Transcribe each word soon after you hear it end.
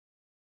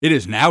It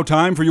is now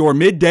time for your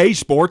midday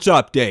sports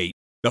update.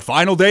 The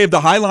final day of the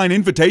Highline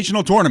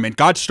Invitational Tournament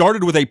got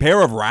started with a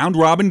pair of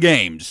round-robin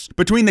games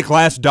between the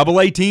Class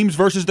AA teams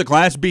versus the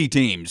Class B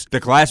teams. The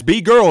Class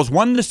B girls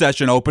won the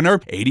session opener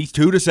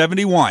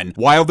 82-71,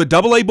 while the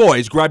AA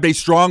boys grabbed a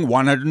strong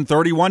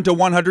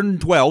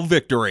 131-112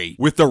 victory.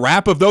 With the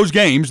wrap of those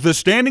games, the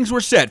standings were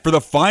set for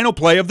the final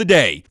play of the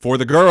day. For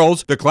the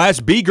girls, the Class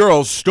B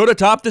girls stood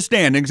atop the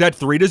standings at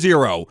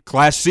 3-0.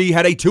 Class C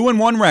had a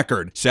 2-1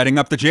 record, setting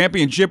up the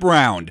championship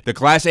round. The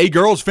Class A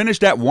girls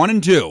finished at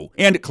 1-2,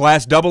 and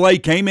Class AA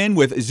came in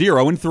with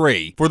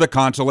 0-3 for the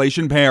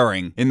consolation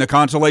pairing. In the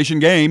consolation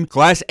game,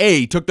 Class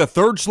A took the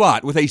third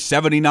slot with a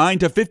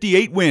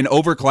 79-58 win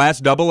over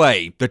Class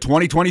AA. The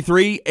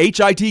 2023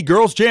 HIT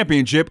Girls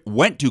Championship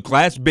went to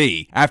Class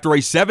B after a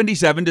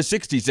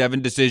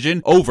 77-67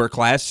 decision over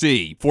Class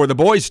C. For the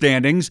boys'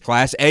 standings,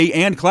 Class A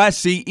and Class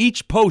C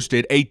each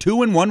posted a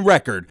 2-1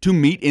 record to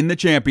meet in the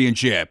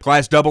championship.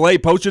 Class AA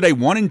posted a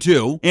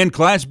 1-2, and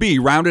Class B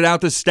rounded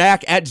out the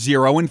stack at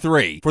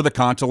 0-3 for the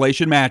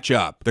consolation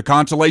matchup.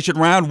 The consolation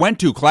round went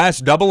to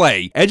Class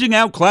AA, edging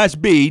out Class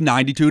B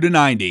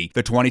 92-90.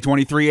 The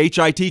 2023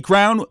 HIT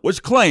crown was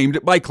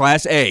claimed by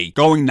Class A,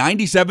 going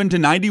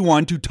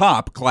 97-91 to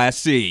top Class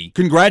C.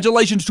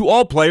 Congratulations to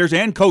all players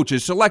and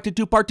coaches selected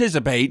to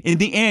participate in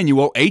the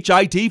annual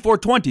HIT for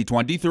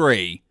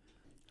 2023.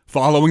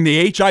 Following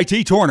the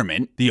HIT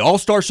tournament, the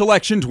All-Star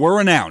selections were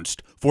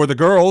announced. For the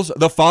girls,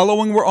 the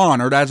following were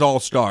honored as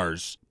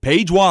All-Stars: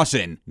 Paige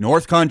Wasson,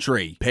 North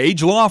Country;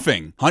 Paige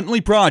Loffing,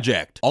 Huntley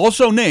Project,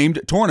 also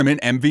named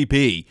Tournament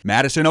MVP;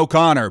 Madison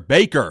O'Connor,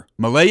 Baker;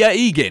 Malaya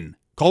Egan,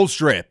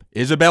 Colstrip;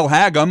 Isabel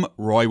Hagum,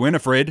 Roy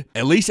Winifred;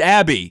 Elise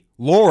Abbey,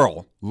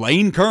 Laurel;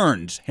 Lane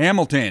Kearns,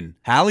 Hamilton;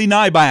 Hallie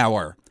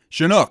Neibauer,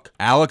 Chinook;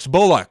 Alex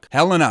Bullock,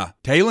 Helena;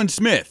 Talon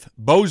Smith,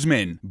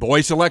 Bozeman.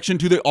 Boy selection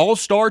to the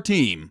All-Star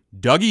team: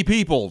 Dougie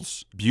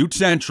Peoples, Butte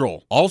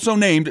Central, also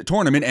named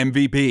Tournament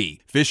MVP;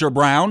 Fisher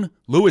Brown,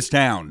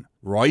 Lewistown;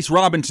 Royce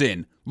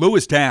Robinson,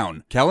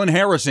 Lewistown; Kellen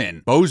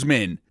Harrison,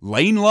 Bozeman;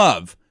 Lane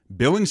Love,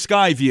 Billings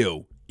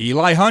Skyview;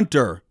 Eli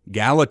Hunter,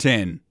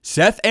 Gallatin;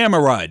 Seth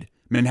Amarud,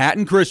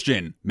 Manhattan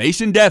Christian;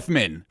 Mason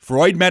Deathman,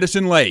 Freud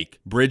Medicine Lake;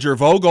 Bridger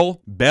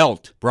Vogel,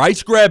 Belt;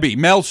 Bryce Grebby,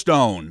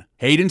 Melstone;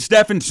 Hayden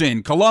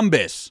Stephenson,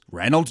 Columbus;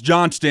 Reynolds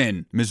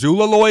Johnston,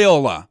 Missoula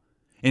Loyola.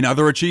 In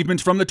other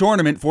achievements from the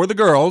tournament for the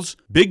girls,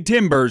 Big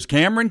Timbers'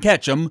 Cameron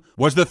Ketchum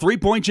was the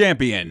three-point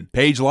champion.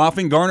 Paige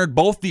Loffing garnered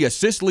both the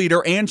assist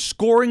leader and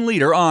scoring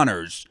leader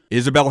honors.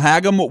 Isabel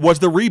Hagum was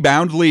the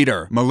rebound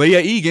leader. Malaya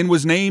Egan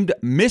was named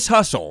Miss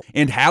Hustle,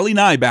 and Hallie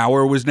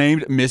Neibauer was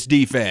named Miss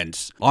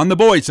Defense. On the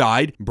boys'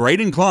 side,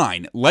 Braden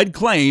Klein led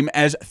claim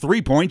as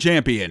three-point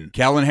champion.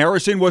 Kellen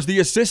Harrison was the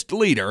assist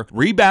leader.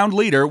 Rebound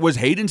leader was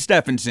Hayden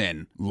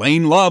Stephenson.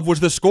 Lane Love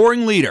was the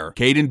scoring leader.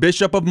 Caden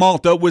Bishop of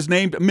Malta was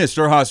named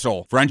Mr.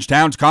 Hustle.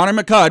 Frenchtown's Connor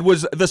McCudd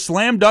was the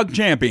slam dunk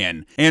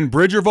champion, and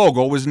Bridger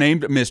Vogel was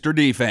named Mr.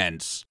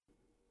 Defense.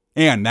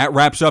 And that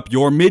wraps up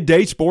your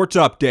midday sports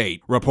update.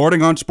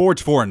 Reporting on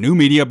sports for New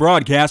Media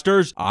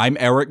Broadcasters, I'm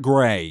Eric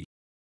Gray.